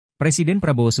Presiden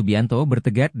Prabowo Subianto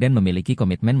bertegad dan memiliki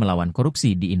komitmen melawan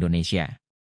korupsi di Indonesia.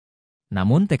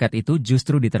 Namun tekad itu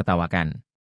justru ditertawakan.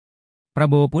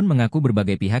 Prabowo pun mengaku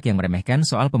berbagai pihak yang meremehkan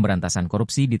soal pemberantasan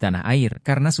korupsi di tanah air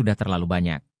karena sudah terlalu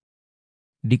banyak.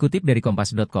 Dikutip dari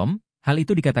kompas.com, hal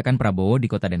itu dikatakan Prabowo di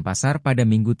Kota Denpasar pada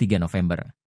Minggu 3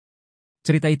 November.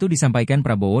 Cerita itu disampaikan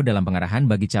Prabowo dalam pengarahan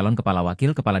bagi calon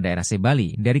kepala-wakil kepala daerah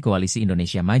Bali dari Koalisi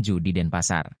Indonesia Maju di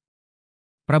Denpasar.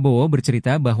 Prabowo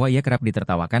bercerita bahwa ia kerap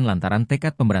ditertawakan lantaran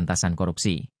tekad pemberantasan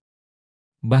korupsi.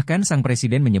 Bahkan sang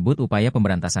presiden menyebut upaya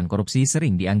pemberantasan korupsi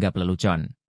sering dianggap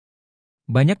lelucon.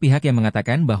 Banyak pihak yang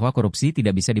mengatakan bahwa korupsi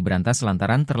tidak bisa diberantas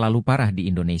lantaran terlalu parah di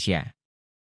Indonesia.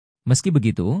 Meski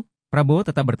begitu, Prabowo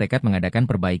tetap bertekad mengadakan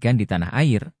perbaikan di tanah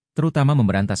air, terutama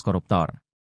memberantas koruptor.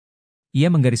 Ia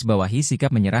menggarisbawahi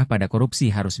sikap menyerah pada korupsi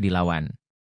harus dilawan.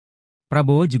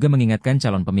 Prabowo juga mengingatkan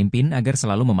calon pemimpin agar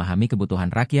selalu memahami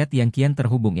kebutuhan rakyat yang kian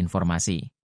terhubung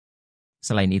informasi.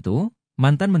 Selain itu,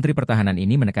 mantan Menteri Pertahanan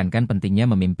ini menekankan pentingnya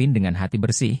memimpin dengan hati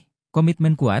bersih,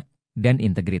 komitmen kuat, dan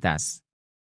integritas.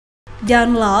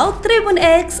 Download Tribun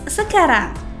X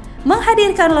sekarang,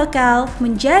 menghadirkan lokal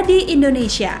menjadi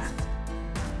Indonesia.